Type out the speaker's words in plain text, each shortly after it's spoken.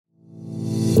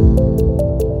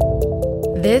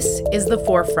This is The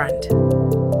Forefront,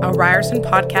 a Ryerson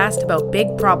podcast about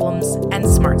big problems and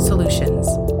smart solutions.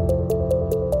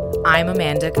 I'm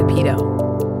Amanda Cupido.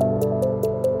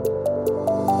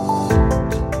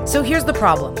 So here's the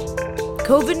problem.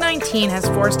 COVID-19 has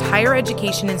forced higher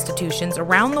education institutions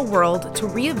around the world to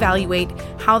reevaluate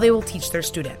how they will teach their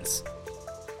students.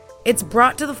 It's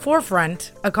brought to the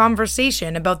forefront a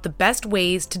conversation about the best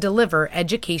ways to deliver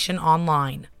education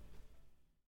online.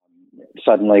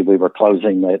 Suddenly, we were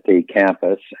closing the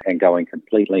campus and going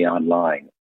completely online.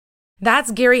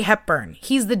 That's Gary Hepburn.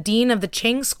 He's the Dean of the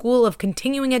Chang School of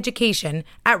Continuing Education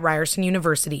at Ryerson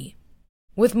University.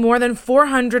 With more than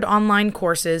 400 online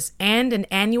courses and an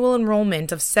annual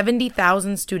enrollment of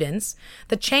 70,000 students,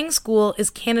 the Chang School is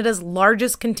Canada's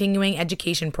largest continuing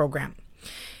education program.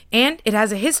 And it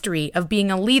has a history of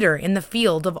being a leader in the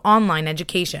field of online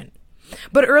education.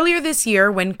 But earlier this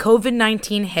year, when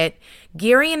COVID-19 hit,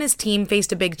 Gary and his team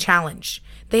faced a big challenge.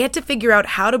 They had to figure out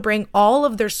how to bring all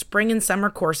of their spring and summer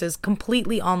courses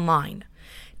completely online.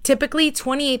 Typically,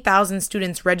 28,000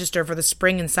 students register for the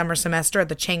spring and summer semester at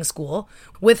the Chang School,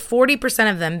 with 40%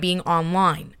 of them being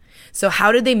online. So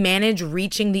how did they manage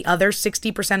reaching the other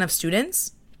 60% of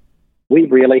students? We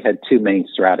really had two main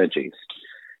strategies.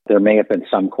 There may have been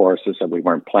some courses that we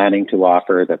weren't planning to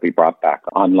offer that we brought back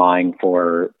online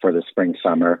for the spring,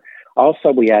 summer.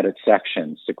 Also, we added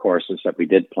sections to courses that we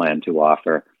did plan to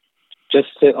offer just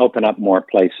to open up more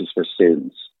places for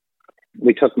students.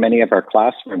 We took many of our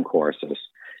classroom courses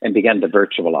and began to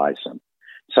virtualize them.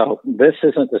 So this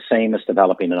isn't the same as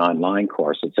developing an online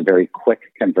course. It's a very quick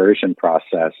conversion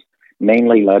process,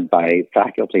 mainly led by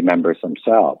faculty members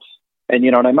themselves. And,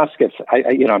 and I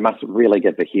must really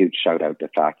give a huge shout out to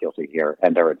faculty here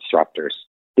and their instructors.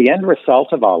 The end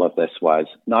result of all of this was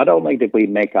not only did we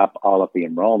make up all of the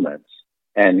enrollments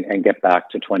and get back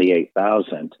to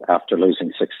 28,000 after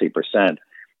losing 60%,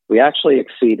 we actually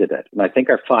exceeded it. And I think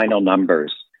our final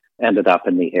numbers ended up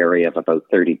in the area of about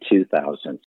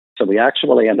 32,000. So we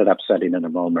actually ended up setting an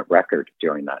enrollment record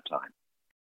during that time.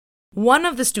 One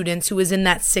of the students who was in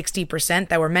that 60%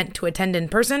 that were meant to attend in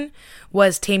person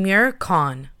was Taimur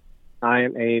Khan. I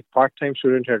am a part-time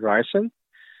student at Ryerson.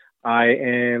 I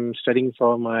am studying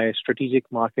for my strategic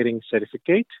marketing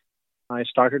certificate. I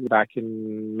started back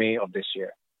in May of this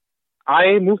year.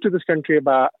 I moved to this country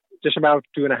about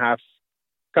 2.5,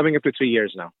 coming up to 3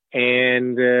 years now.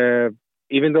 And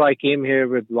even though I came here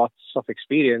with lots of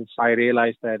experience, I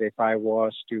realized that if I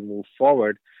was to move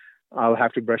forward, I'll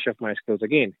have to brush up my skills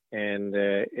again. And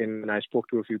when I spoke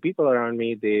to a few people around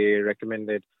me, they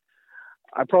recommended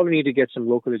I probably need to get some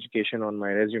local education on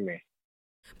my resume.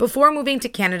 Before moving to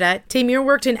Canada, Taimur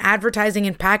worked in advertising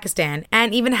in Pakistan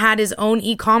and even had his own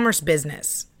e-commerce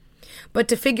business. But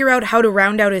to figure out how to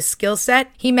round out his skill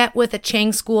set, he met with a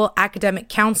Chang School academic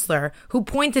counselor who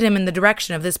pointed him in the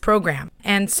direction of this program.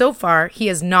 And so far, he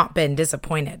has not been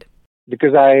disappointed.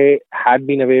 Because I had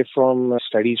been away from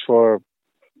studies for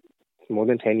more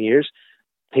than 10 years,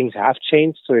 things have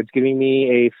changed. So it's giving me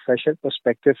a fresher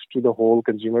perspective to the whole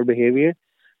consumer behavior.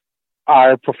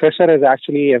 Our professor has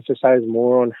actually emphasized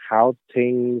more on how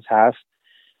things have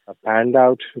panned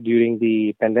out during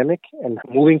the pandemic and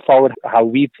moving forward, how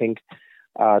we think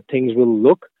things will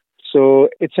look. So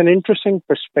it's an interesting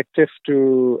perspective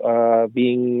to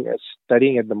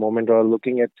studying at the moment or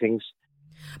looking at things.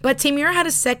 But Taimur had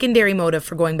a secondary motive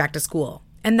for going back to school,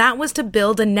 and that was to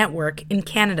build a network in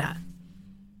Canada.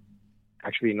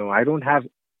 Actually, no, I don't have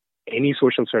any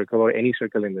social circle or any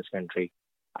circle in this country.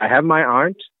 I have my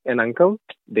aunt and uncle.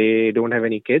 They don't have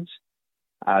any kids.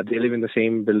 They live in the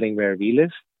same building where we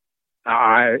live.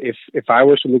 If I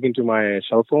was to look into my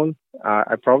cell phone,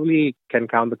 I probably can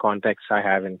count the contacts I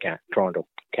have in Toronto,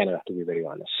 Canada, to be very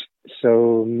honest.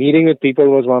 So meeting with people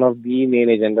was one of the main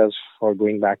agendas for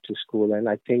going back to school, and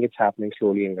I think it's happening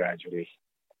slowly and gradually.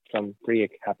 So I'm pretty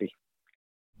happy.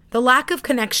 The lack of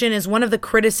connection is one of the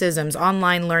criticisms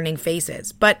online learning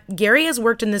faces, but Gary has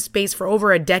worked in this space for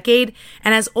over a decade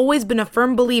and has always been a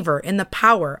firm believer in the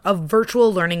power of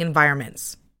virtual learning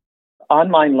environments.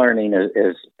 Online learning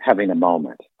is having a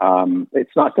moment.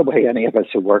 It's not the way any of us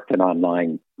who worked in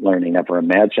online learning ever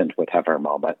imagined would have our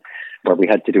moment, where we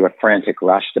had to do a frantic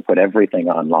rush to put everything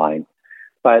online.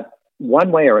 But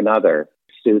one way or another,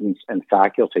 students and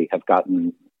faculty have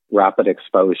gotten rapid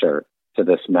exposure to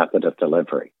this method of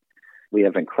delivery. We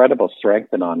have incredible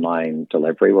strength in online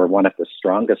delivery. We're one of the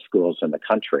strongest schools in the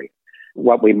country.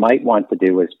 What we might want to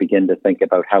do is begin to think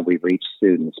about how we reach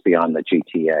students beyond the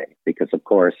GTA, because, of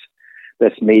course,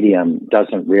 this medium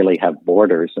doesn't really have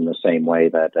borders in the same way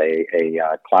that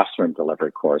a classroom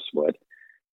delivered course would.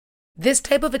 This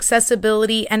type of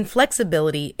accessibility and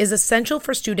flexibility is essential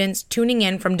for students tuning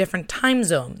in from different time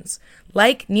zones,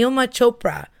 like Nilma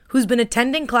Chopra, who's been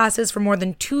attending classes for more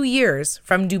than 2 years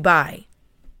from Dubai.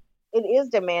 It is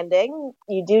demanding.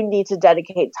 You do need to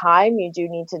dedicate time. You do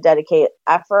need to dedicate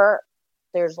effort.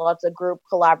 There's lots of group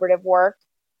collaborative work.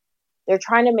 They're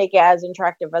trying to make it as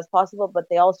interactive as possible, but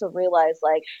they also realize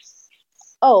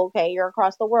oh, okay, you're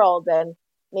across the world and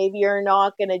maybe you're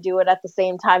not going to do it at the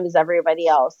same time as everybody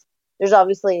else. There's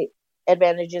obviously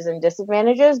advantages and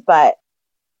disadvantages, but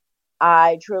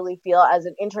I truly feel as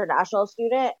an international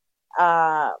student,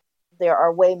 there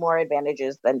are way more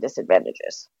advantages than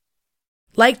disadvantages.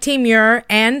 Like Taimur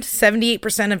and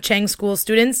 78% of Chang School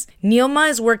students, Nilma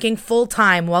is working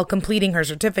full-time while completing her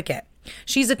certificate.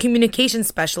 She's a communications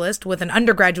specialist with an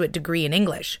undergraduate degree in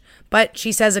English, but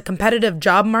she says a competitive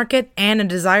job market and a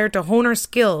desire to hone her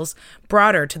skills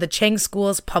brought her to the Chang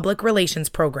School's public relations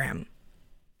program.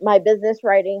 My business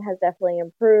writing has definitely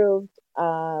improved.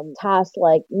 Tasks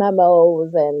like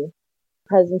memos and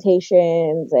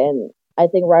presentations, and I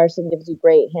think Ryerson gives you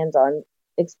great hands-on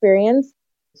experience.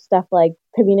 Stuff like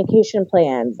communication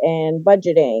plans and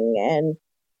budgeting, and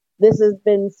this has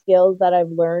been skills that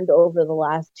I've learned over the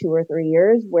last 2 or 3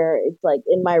 years, where it's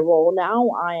in my role now,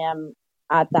 I am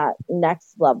at that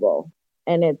next level,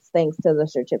 and it's thanks to the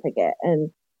certificate. And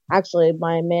actually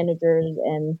my managers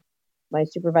and my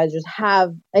supervisors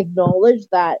have acknowledged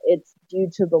that it's due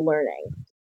to the learning.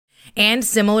 And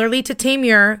similarly to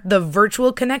Taimur, the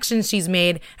virtual connections she's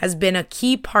made has been a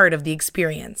key part of the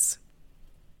experience.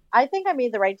 I think I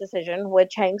made the right decision with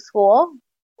Chang School.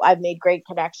 I've made great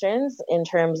connections in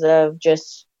terms of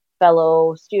just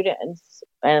fellow students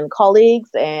and colleagues.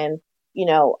 And,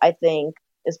 I think,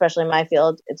 especially in my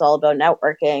field, it's all about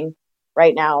networking.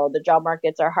 Right now, the job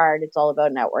markets are hard. It's all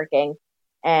about networking.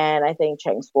 And I think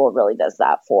Chang School really does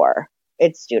that for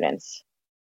its students.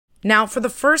 Now, for the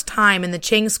first time in the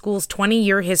Chang School's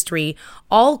 20-year history,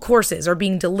 all courses are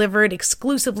being delivered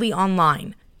exclusively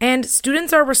online. And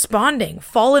students are responding.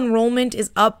 Fall enrollment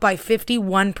is up by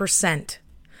 51%.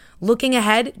 Looking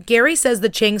ahead, Gary says the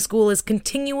Chang School is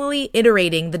continually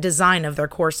iterating the design of their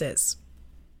courses.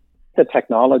 The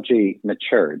technology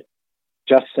matured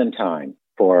just in time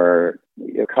for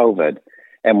COVID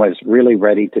and was really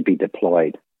ready to be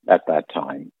deployed at that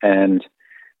time. And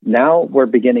now we're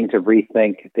beginning to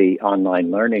rethink the online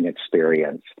learning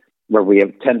experience, where we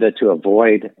have tended to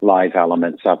avoid live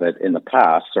elements of it in the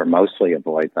past, or mostly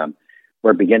avoid them.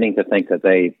 We're beginning to think that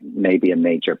they may be a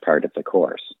major part of the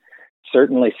course.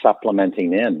 Certainly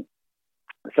supplementing in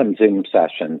some Zoom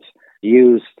sessions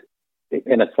used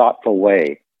in a thoughtful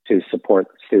way to support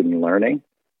student learning,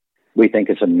 we think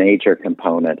is a major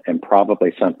component and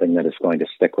probably something that is going to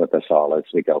stick with us all as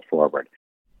we go forward.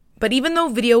 But even though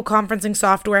video conferencing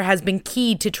software has been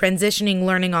key to transitioning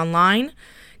learning online,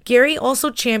 Gary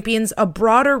also champions a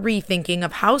broader rethinking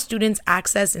of how students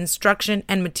access instruction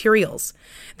and materials.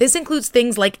 This includes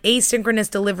things like asynchronous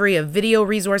delivery of video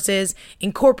resources,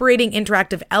 incorporating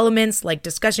interactive elements like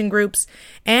discussion groups,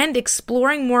 and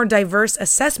exploring more diverse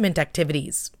assessment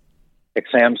activities.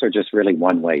 Exams are just really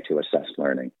one way to assess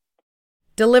learning.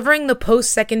 Delivering the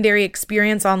post-secondary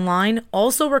experience online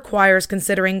also requires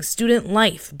considering student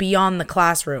life beyond the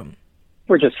classroom.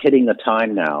 We're just hitting the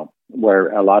time now where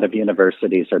a lot of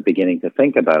universities are beginning to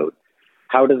think about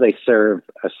how do they serve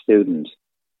a student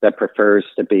that prefers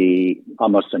to be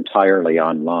almost entirely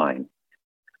online.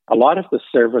 A lot of the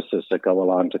services that go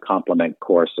along to complement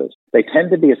courses, they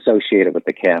tend to be associated with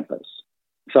the campus.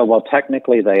 So while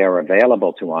technically they are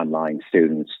available to online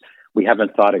students, we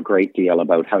haven't thought a great deal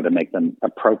about how to make them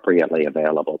appropriately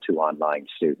available to online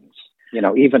students.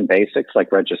 Even basics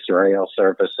like registration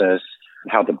services,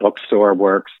 how the bookstore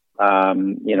works,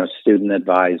 student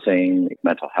advising,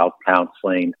 mental health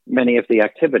counseling, many of the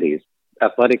activities,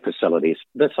 athletic facilities.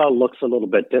 This all looks a little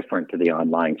bit different to the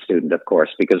online student, of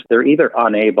course, because they're either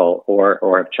unable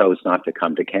or have chose not to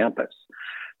come to campus.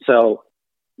 So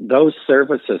those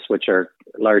services, which are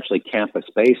largely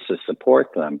campus-based to support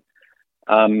them,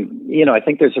 I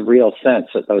think there's a real sense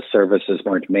that those services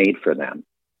weren't made for them.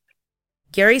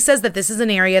 Gary says that this is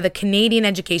an area the Canadian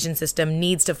education system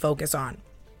needs to focus on.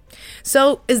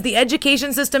 So, is the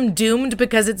education system doomed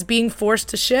because it's being forced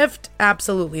to shift?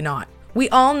 Absolutely not. We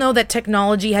all know that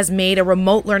technology has made a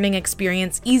remote learning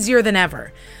experience easier than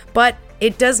ever, but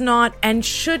it does not and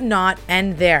should not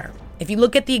end there. If you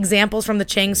look at the examples from the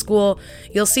Chang School,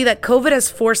 you'll see that COVID has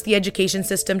forced the education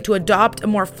system to adopt a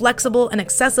more flexible and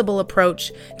accessible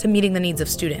approach to meeting the needs of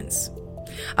students.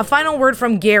 A final word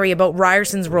from Gary about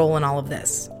Ryerson's role in all of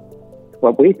this.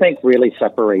 What we think really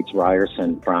separates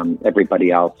Ryerson from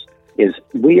everybody else is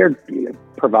we are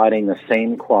providing the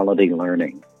same quality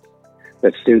learning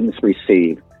that students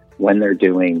receive when they're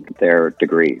doing their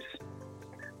degrees.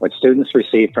 What students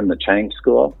receive from the Chang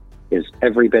School is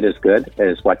every bit as good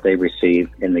as what they receive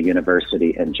in the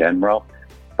university in general,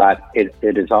 but it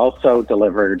is also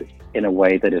delivered in a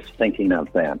way that is thinking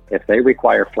of them. If they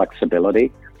require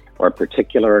flexibility or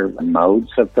particular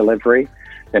modes of delivery,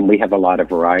 then we have a lot of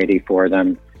variety for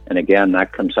them. And again,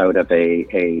 that comes out of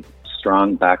a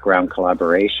strong background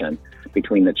collaboration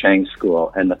between the Chang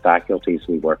School and the faculties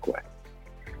we work with.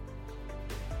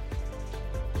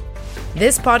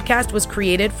 This podcast was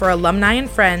created for alumni and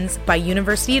friends by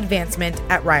University Advancement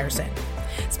at Ryerson.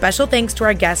 Special thanks to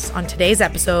our guests on today's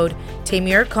episode,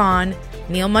 Taimir Khan,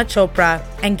 Neelma Chopra,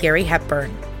 and Gary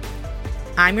Hepburn.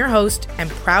 I'm your host and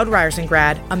proud Ryerson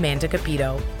grad, Amanda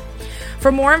Cupido.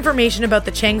 For more information about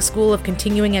the Chang School of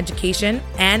Continuing Education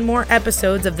and more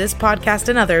episodes of this podcast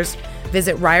and others,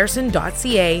 visit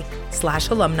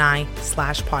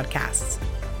ryerson.ca/alumni/podcasts.